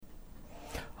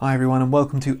Hi everyone and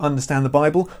welcome to Understand the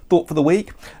Bible, Thought for the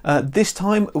Week. This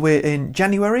time we're in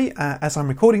January as I'm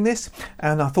recording this,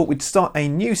 and I thought we'd start a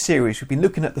new series. We've been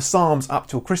looking at the Psalms up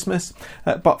till Christmas,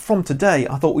 but from today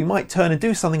I thought we might turn and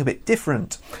do something a bit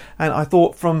different. And I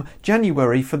thought from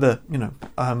January for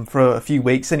a few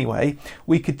weeks anyway,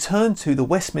 we could turn to the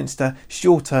Westminster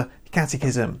Shorter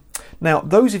Catechism. Now,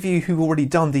 those of you who've already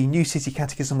done the New City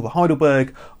Catechism of the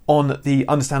Heidelberg on the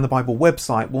Understand the Bible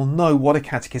website will know what a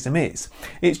catechism is.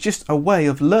 It's just a way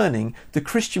of learning the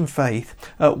Christian faith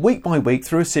week by week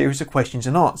through a series of questions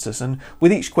and answers. And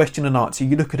with each question and answer,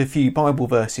 you look at a few Bible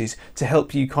verses to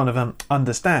help you kind of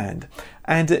understand.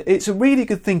 And it's a really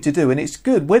good thing to do, and it's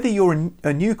good whether you're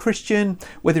a new Christian,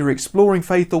 whether you're exploring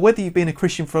faith, or whether you've been a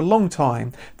Christian for a long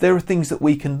time. There are things that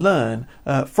we can learn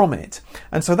from it.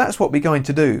 And so that's what we're going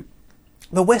to do.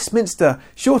 The Westminster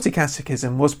Shorter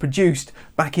Catechism was produced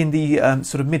back in the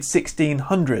sort of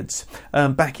mid-1600s,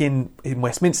 back in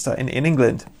Westminster in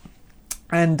England.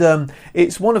 And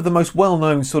it's one of the most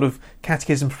well-known sort of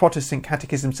catechisms, Protestant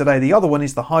catechisms today. The other one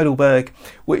is the Heidelberg,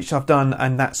 which I've done,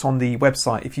 and that's on the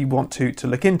website if you want to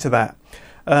look into that.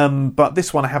 But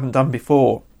this one I haven't done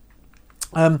before.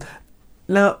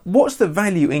 Now, what's the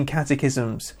value in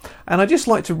catechisms? And I'd just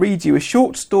like to read you a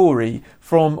short story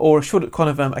or a short kind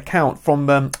of account from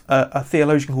a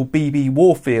theologian called B.B.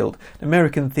 Warfield, an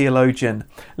American theologian.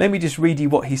 Let me just read you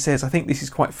what he says. I think this is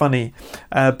quite funny,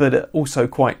 but also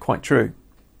quite true.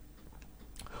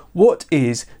 What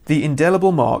is the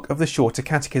indelible mark of the Shorter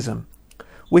Catechism?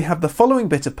 We have the following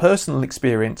bit of personal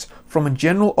experience from a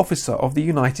general officer of the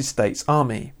United States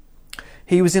Army.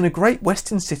 He was in a great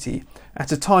western city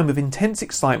at a time of intense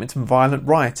excitement and violent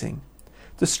rioting.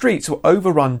 The streets were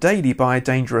overrun daily by a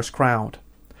dangerous crowd.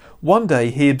 One day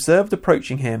he observed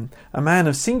approaching him a man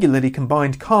of singularly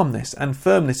combined calmness and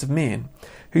firmness of mien,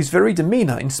 whose very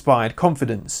demeanour inspired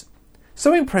confidence.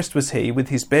 So impressed was he with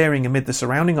his bearing amid the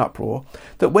surrounding uproar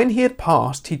that when he had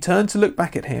passed he turned to look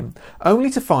back at him, only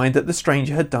to find that the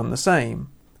stranger had done the same.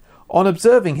 On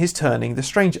observing his turning, the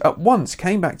stranger at once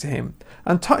came back to him,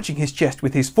 and touching his chest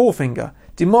with his forefinger,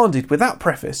 demanded without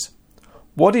preface,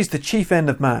 "What is the chief end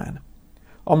of man?"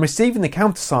 On receiving the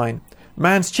countersign,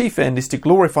 "Man's chief end is to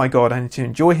glorify God and to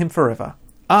enjoy him forever."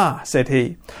 "Ah," said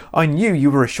he, "I knew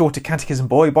you were a Shorter Catechism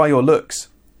boy by your looks."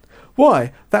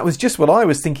 "Why, that was just what I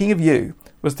was thinking of you,"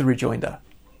 was the rejoinder.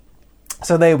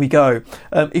 So there we go.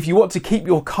 If you want to keep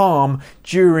your calm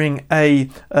during a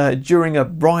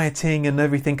rioting and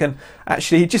everything, and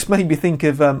actually it just made me think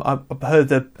of I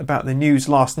heard about the news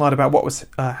last night about what was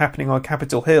happening on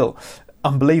Capitol Hill.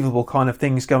 Unbelievable kind of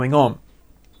things going on.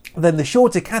 Then the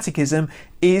Shorter Catechism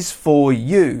is for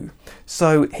you.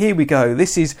 So here we go.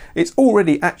 It's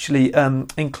already actually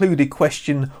included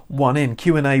question 1 in,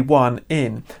 Q&A 1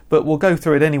 in, but we'll go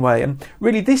through it anyway. And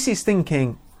really this is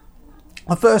thinking,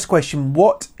 the first question,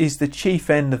 what is the chief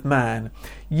end of man?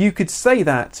 You could say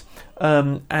that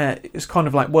it's kind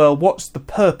of like, well, what's the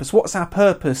purpose? What's our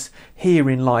purpose here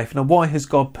in life? Why has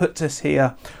God put us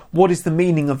here? What is the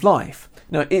meaning of life?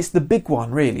 It's the big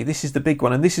one, really. This is the big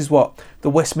one. And this is what the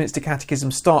Westminster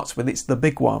Catechism starts with. It's the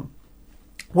big one.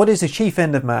 What is the chief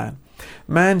end of man?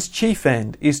 Man's chief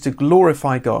end is to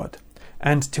glorify God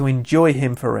and to enjoy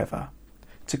him forever.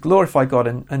 To glorify God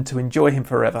and to enjoy him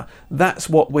forever. That's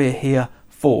what we're here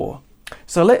for.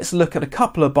 So let's look at a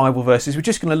couple of Bible verses. We're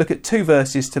just going to look at 2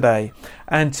 verses today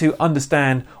and to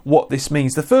understand what this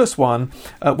means. The first one,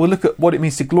 we'll look at what it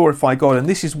means to glorify God, and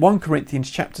this is 1 Corinthians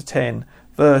chapter 10,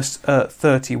 verse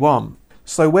 31.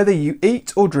 So whether you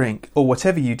eat or drink or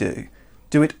whatever you do,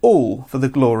 do it all for the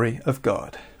glory of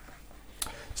God.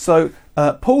 So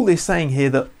Paul is saying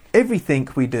here that everything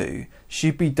we do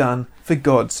should be done for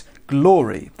God's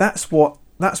glory. That's what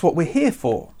we're here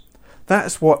for.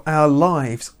 That's what our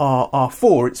lives are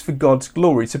for. It's for God's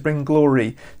glory, to bring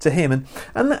glory to him.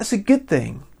 And that's a good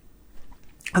thing.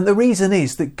 And the reason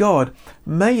is that God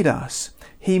made us.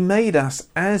 He made us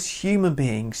as human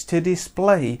beings to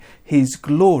display his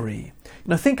glory.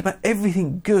 Think about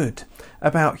everything good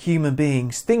about human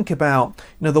beings. Think about,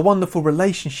 the wonderful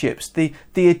relationships, the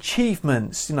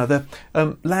achievements, the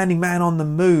landing man on the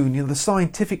moon, the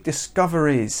scientific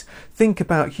discoveries. Think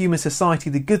about human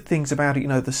society, the good things about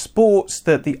it, the sports,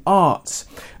 the arts,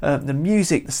 the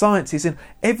music, the sciences, and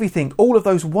everything, all of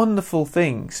those wonderful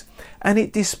things. And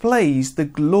it displays the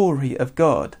glory of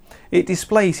God. It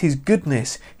displays his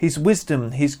goodness, his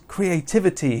wisdom, his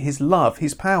creativity, his love,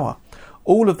 his power.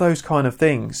 All of those kind of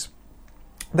things.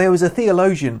 There was a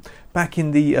theologian back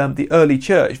in the early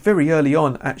church, very early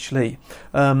on actually,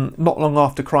 not long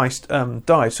after Christ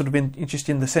died, sort of just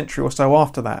in the century or so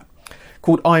after that,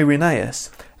 called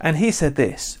Irenaeus. And he said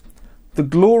this: "The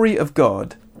glory of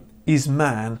God is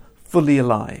man fully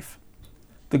alive.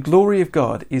 The glory of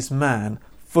God is man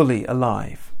fully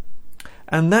alive.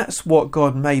 And that's what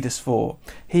God made us for.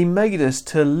 He made us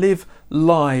to live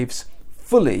lives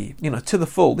fully, to the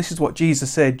full. This is what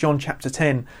Jesus said, John chapter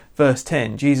 10, verse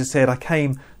 10. Jesus said, I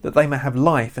came that they may have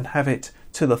life and have it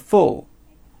to the full.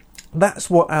 That's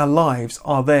what our lives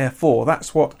are there for.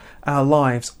 That's what our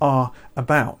lives are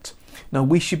about. Now,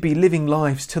 we should be living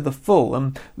lives to the full,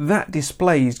 and that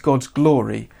displays God's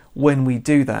glory when we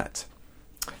do that.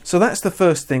 So that's the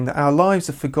first thing, that our lives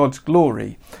are for God's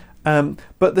glory.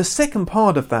 But the second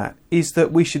part of that is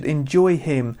that we should enjoy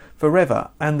him forever.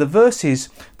 And the verses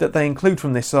that they include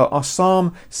from this are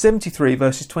Psalm 73,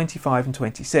 verses 25 and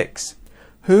 26.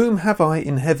 Whom have I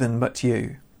in heaven but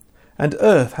you? And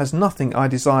earth has nothing I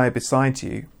desire besides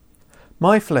you.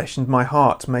 My flesh and my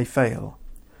heart may fail,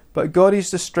 but God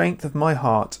is the strength of my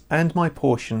heart and my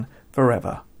portion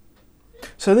forever.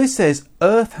 So this says,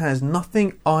 earth has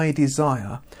nothing I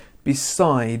desire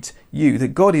besides you, that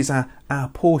God is our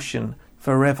portion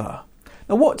forever.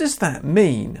 Now, what does that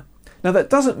mean? Now, that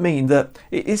doesn't mean that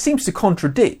it seems to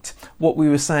contradict what we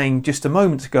were saying just a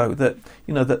moment ago, that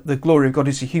that the glory of God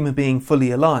is a human being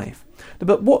fully alive.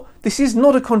 But this is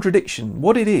not a contradiction.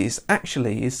 What it is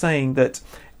actually is saying that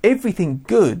everything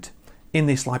good in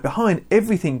this life, behind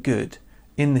everything good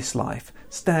in this life,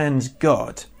 stands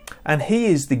God. And he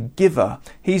is the giver.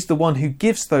 He's the one who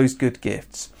gives those good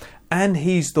gifts. And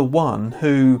he's the one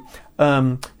who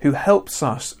helps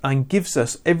us and gives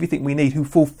us everything we need, who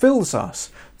fulfills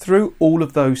us through all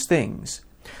of those things.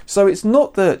 So it's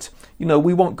not that,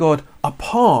 we want God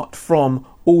apart from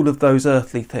all of those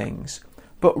earthly things,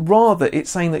 but rather it's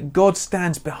saying that God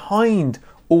stands behind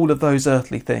all of those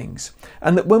earthly things.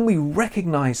 And that when we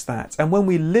recognise that and when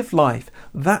we live life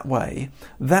that way,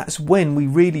 that's when we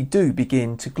really do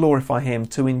begin to glorify him,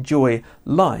 to enjoy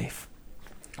life.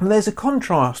 And there's a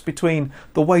contrast between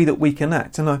the way that we can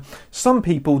act. And some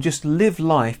people just live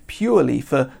life purely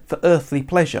for earthly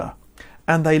pleasure.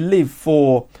 And they live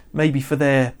for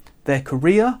their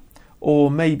career,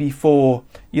 or maybe for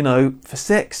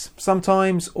sex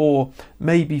sometimes, or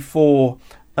maybe for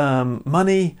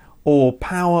money or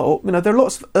power, or there are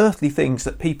lots of earthly things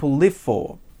that people live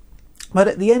for. But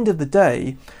at the end of the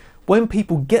day, when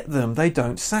people get them, they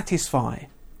don't satisfy.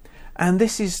 And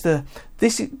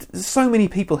so many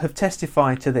people have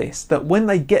testified to this, that when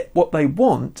they get what they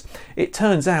want, it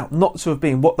turns out not to have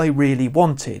been what they really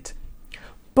wanted.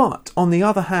 But on the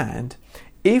other hand,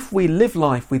 if we live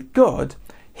life with God,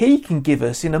 he can give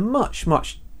us in a much,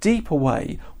 much deeper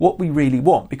way what we really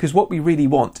want, because what we really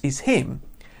want is him.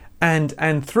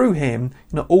 And through him,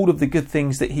 all of the good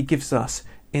things that he gives us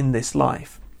in this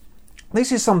life.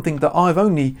 This is something that I've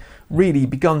only really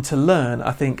begun to learn,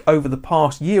 I think, over the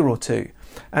past year or two.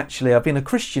 Actually, I've been a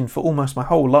Christian for almost my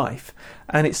whole life,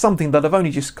 and it's something that I've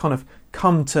only just kind of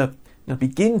come to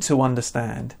begin to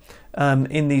understand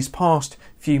in these past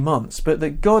few months. But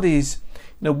that God is,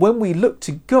 when we look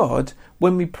to God,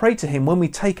 when we pray to him, when we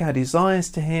take our desires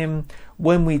to him,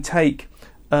 when we take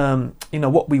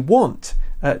what we want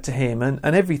to him and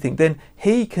everything, then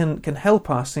he can help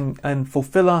us and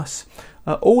fulfill us,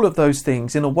 all of those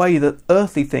things in a way that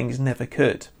earthly things never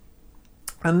could.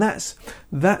 And that's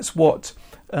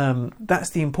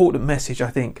the important message, I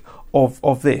think,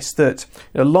 of this, that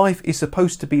life is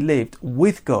supposed to be lived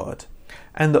with God,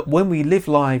 and that when we live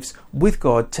lives with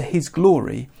God to his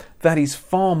glory, that is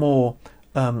far more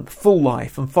full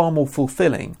life and far more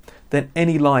fulfilling than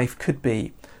any life could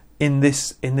be in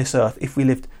this earth if we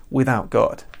lived without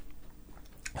God.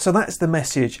 So that's the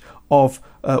message of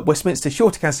Westminster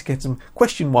Shorter Catechism,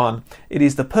 question 1. It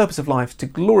is the purpose of life to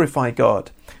glorify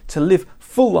God, to live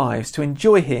full lives, to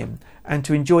enjoy him, and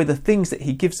to enjoy the things that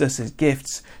he gives us as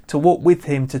gifts, to walk with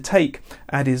him, to take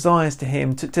our desires to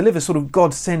him, to live a sort of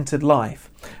God-centered life.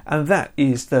 And that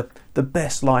is the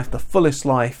best life, the fullest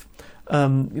life,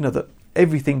 that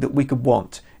everything that we could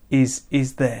want is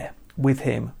there with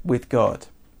him, with God.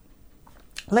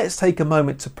 Let's take a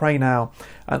moment to pray now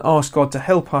and ask God to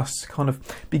help us kind of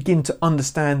begin to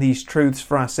understand these truths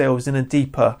for ourselves in a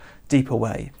deeper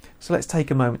way. So let's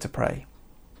take a moment to pray.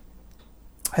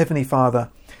 Heavenly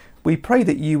Father, we pray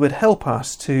that you would help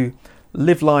us to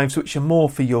live lives which are more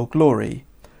for your glory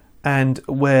and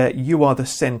where you are the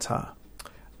centre,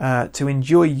 to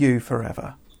enjoy you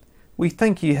forever. We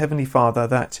thank you, Heavenly Father,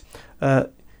 that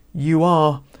you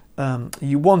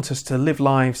want us to live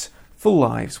lives, full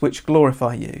lives which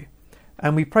glorify you.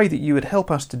 And we pray that you would help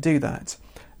us to do that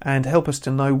and help us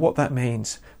to know what that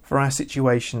means for our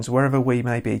situations wherever we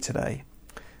may be today.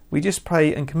 We just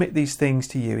pray and commit these things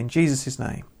to you in Jesus'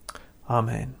 name.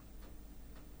 Amen.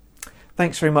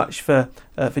 thanks very much for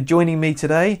joining me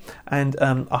today, and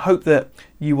I hope that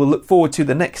you will look forward to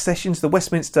the next sessions. The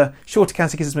Westminster Shorter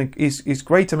Catechism is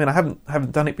great. I mean, I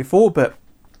haven't done it before, but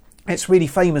it's really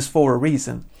famous for a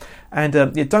reason. And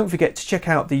don't forget to check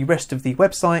out the rest of the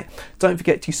website. Don't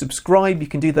forget to subscribe. You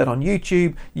can do that on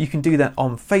YouTube. You can do that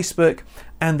on Facebook.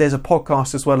 And there's a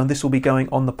podcast as well, and this will be going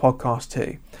on the podcast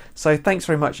too. So thanks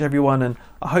very much, everyone, and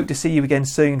I hope to see you again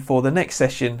soon for the next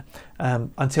session.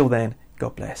 Until then,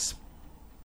 God bless.